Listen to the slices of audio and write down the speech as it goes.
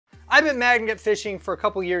I've been magnet fishing for a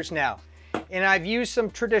couple years now, and I've used some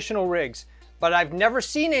traditional rigs, but I've never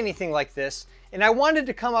seen anything like this, and I wanted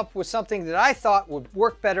to come up with something that I thought would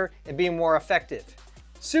work better and be more effective.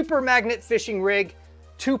 Super Magnet Fishing Rig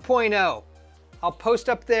 2.0. I'll post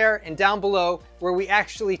up there and down below where we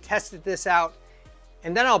actually tested this out,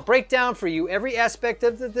 and then I'll break down for you every aspect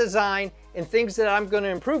of the design and things that I'm going to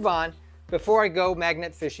improve on before I go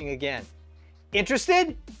magnet fishing again.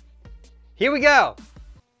 Interested? Here we go.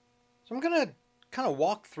 So I'm going to kind of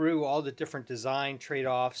walk through all the different design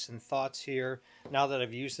trade-offs and thoughts here now that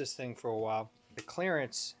I've used this thing for a while. The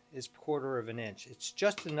clearance is 1/4 of an inch. It's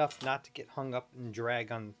just enough not to get hung up and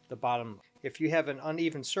drag on the bottom. If you have an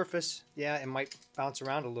uneven surface, yeah, it might bounce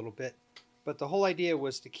around a little bit. But the whole idea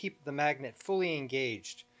was to keep the magnet fully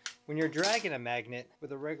engaged. When you're dragging a magnet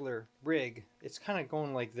with a regular rig, it's kind of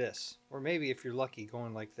going like this, or maybe if you're lucky,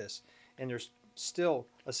 going like this, and there's still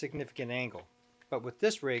a significant angle. But with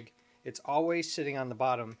this rig, it's always sitting on the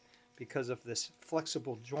bottom because of this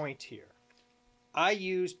flexible joint here. I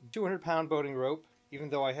used 200-pound boating rope, even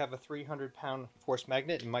though I have a 300-pound force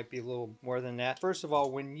magnet. It might be a little more than that. First of all,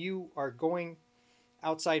 when you are going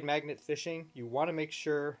outside magnet fishing, you want to make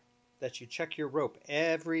sure that you check your rope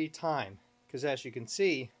every time, because as you can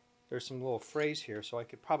see, there's some little frays here, so I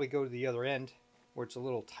could probably go to the other end where it's a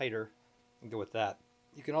little tighter and go with that.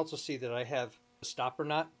 You can also see that I have a stopper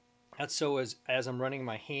knot. That's so as I'm running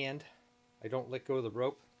my hand, I don't let go of the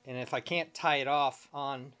rope. And if I can't tie it off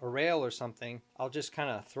on a rail or something, I'll just kind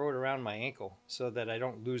of throw it around my ankle so that I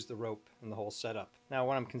don't lose the rope in the whole setup. Now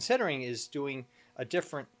what I'm considering is doing a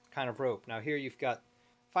different kind of rope. Now here you've got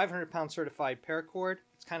 500-pound certified paracord.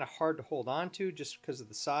 It's kind of hard to hold on to just because of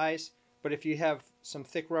the size. But if you have some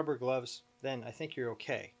thick rubber gloves, then I think you're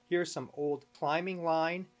okay. Here's some old climbing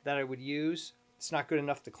line that I would use. It's not good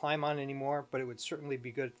enough to climb on anymore, but it would certainly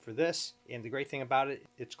be good for this. And the great thing about it,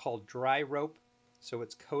 it's called dry rope, so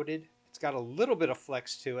it's coated. It's got a little bit of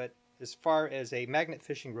flex to it. As far as a magnet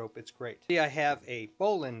fishing rope, it's great. See, I have a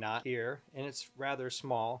bowline knot here, and it's rather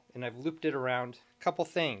small, and I've looped it around a couple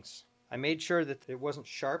things. I made sure that it wasn't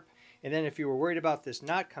sharp, and then if you were worried about this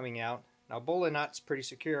knot coming out, now bowline knot's pretty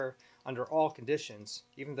secure under all conditions,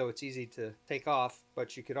 even though it's easy to take off,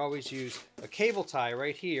 but you could always use a cable tie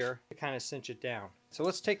right here to kind of cinch it down. So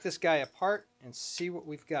let's take this guy apart and see what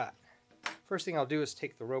we've got. First thing I'll do is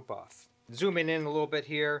take the rope off. Zooming in a little bit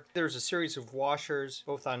here, there's a series of washers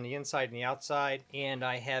both on the inside and the outside, and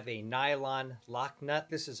I have a nylon lock nut.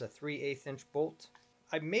 This is a 3/8 inch bolt.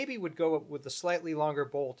 I maybe would go with a slightly longer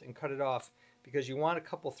bolt and cut it off because you want a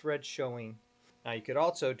couple threads showing. Now you could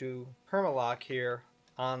also do permalock here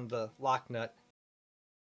on the lock nut.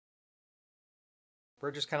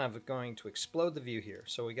 We're just kind of going to explode the view here.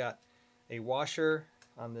 So we got a washer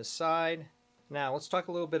on this side. Now let's talk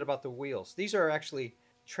a little bit about the wheels. These are actually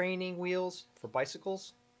training wheels for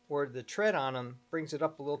bicycles, where the tread on them brings it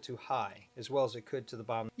up a little too high as well as it could to the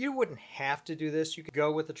bottom. You wouldn't have to do this. You could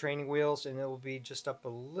go with the training wheels and it will be just up a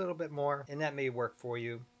little bit more, and that may work for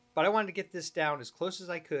you. But I wanted to get this down as close as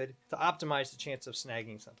I could to optimize the chance of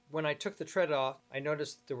snagging something. When I took the tread off, I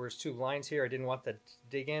noticed there was 2 lines here. I didn't want that to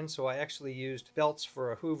dig in, so I actually used belts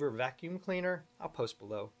for a Hoover vacuum cleaner. I'll post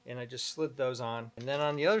below. And I just slid those on. And then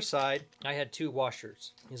on the other side, I had 2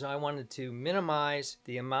 washers, because I wanted to minimize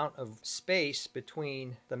the amount of space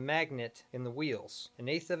between the magnet and the wheels.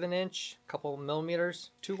 1/8 of an inch, a couple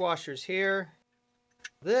millimeters. 2 washers here.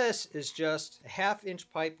 This is just a 1/2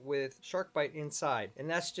 inch pipe with shark bite inside, and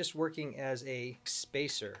that's just working as a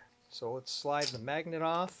spacer. So let's slide the magnet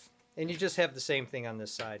off, and you just have the same thing on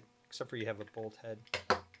this side, except for you have a bolt head.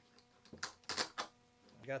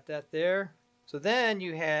 Got that there. So then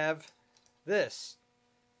you have this.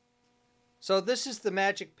 So this is the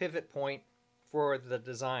magic pivot point for the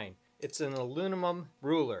design. It's an aluminum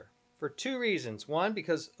ruler for 2 reasons. One,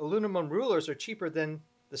 because aluminum rulers are cheaper than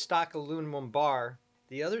the stock aluminum bar.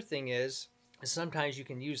 The other thing is sometimes you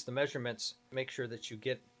can use the measurements to make sure that you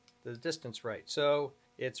get the distance right. So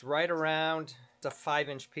it's right around, it's a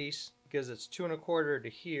 5-inch piece because it's 2 1/4 to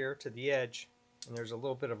here to the edge, and there's a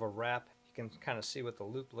little bit of a wrap. You can kind of see what the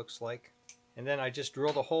loop looks like. And then I just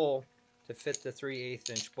drilled a hole to fit the 3/8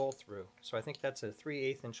 inch bolt through. So I think that's a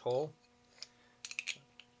 3/8 inch hole.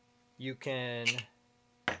 You can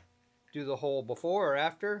do the hole before or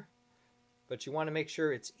after, but you want to make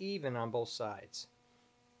sure it's even on both sides.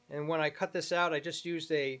 And when I cut this out, I just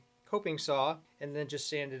used a coping saw and then just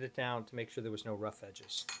sanded it down to make sure there was no rough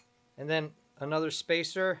edges. And then another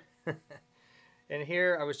spacer. And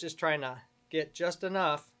here I was just trying to get just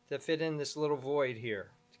enough to fit in this little void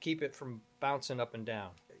here to keep it from bouncing up and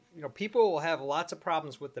down. You know, people will have lots of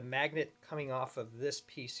problems with the magnet coming off of this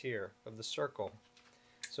piece here, of the circle.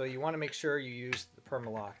 So you want to make sure you use the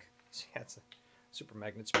Permalock. See, that's a super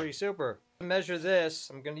magnet. It's pretty super. To measure this,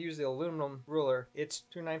 I'm going to use the aluminum ruler. It's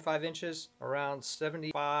 295 inches, around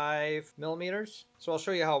 75 millimeters. So I'll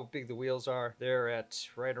show you how big the wheels are. They're at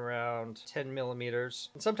right around 10 millimeters.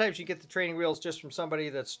 And sometimes you get the training wheels just from somebody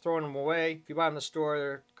that's throwing them away. If you buy them in the store,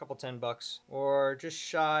 they're a couple $10, or just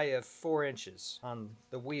shy of 4 inches on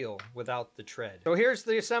the wheel without the tread. So here's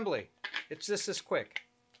the assembly. It's just this quick.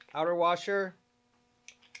 Outer washer,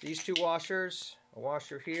 these two washers, a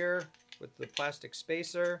washer here with the plastic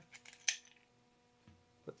spacer.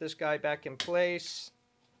 Put this guy back in place.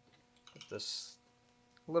 Put this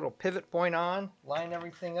little pivot point on. Line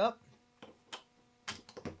everything up.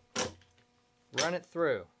 Run it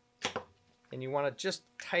through. And you want it just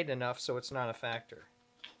tight enough so it's not a factor.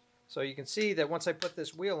 So you can see that once I put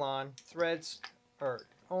this wheel on, threads are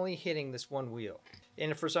only hitting this one wheel.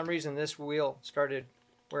 And if for some reason this wheel started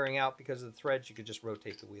wearing out because of the threads, you could just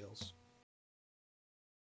rotate the wheels.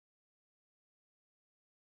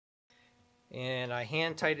 And I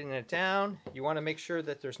hand tighten it down. You want to make sure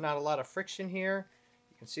that there's not a lot of friction here.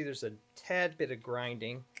 You can see there's a tad bit of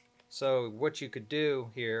grinding. So what you could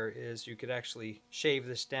do here is you could actually shave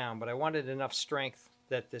this down, but I wanted enough strength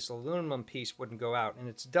that this aluminum piece wouldn't go out, and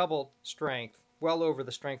it's double strength, well over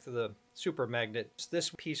the strength of the super magnet. So this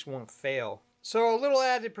piece won't fail. So a little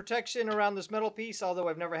added protection around this metal piece, although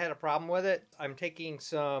I've never had a problem with it. I'm taking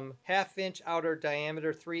some 1/2 inch outer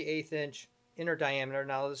diameter, 3/8 inch inner diameter.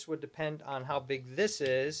 Now this would depend on how big this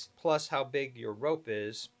is, plus how big your rope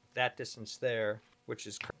is, that distance there, which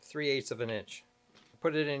is 3/8 of an inch.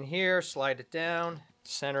 Put it in here, slide it down,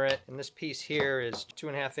 center it, and this piece here is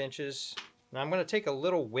 2.5 inches. Now I'm going to take a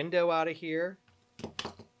little window out of here,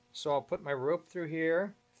 so I'll put my rope through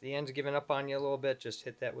here. If the end's giving up on you a little bit, just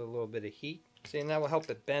hit that with a little bit of heat. See, and that will help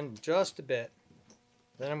it bend just a bit.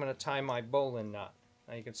 Then I'm going to tie my bowline knot.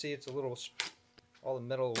 Now you can see it's a little, all the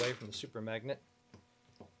metal away from the super magnet.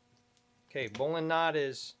 Okay, bowline knot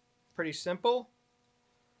is pretty simple.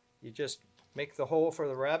 You just make the hole for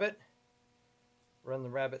the rabbit, run the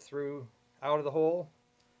rabbit through, out of the hole,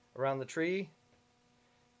 around the tree,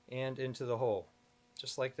 and into the hole,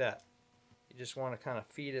 just like that. You just want to kind of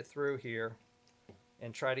feed it through here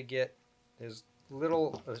and try to get as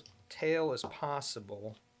little a tail as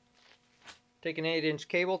possible. Take an 8-inch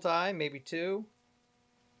cable tie, maybe 2.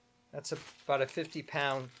 That's about a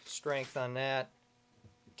 50-pound strength on that.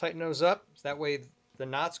 Tighten those up, so that way the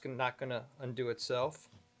knot's not going to undo itself.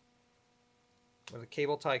 With a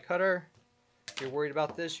cable tie cutter, if you're worried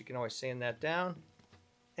about this, you can always sand that down.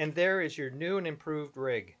 And there is your new and improved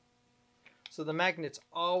rig. So the magnet's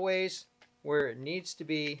always where it needs to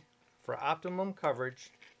be for optimum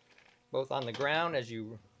coverage, both on the ground as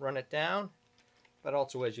you run it down, but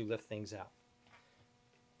also as you lift things out.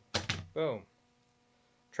 Boom.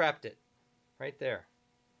 Trapped it right there.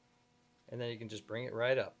 And then you can just bring it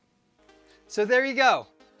right up. So there you go.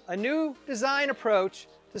 A new design approach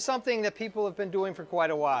to something that people have been doing for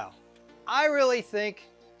quite a while. I really think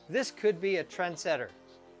this could be a trendsetter.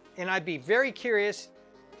 And I'd be very curious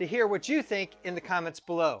to hear what you think in the comments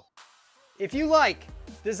below. If you like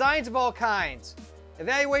designs of all kinds,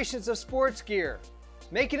 evaluations of sports gear,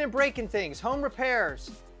 making and breaking things, home repairs,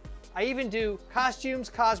 I even do costumes,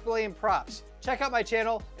 cosplay, and props. Check out my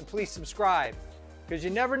channel and please subscribe, because you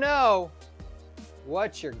never know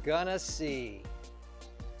what you're gonna see.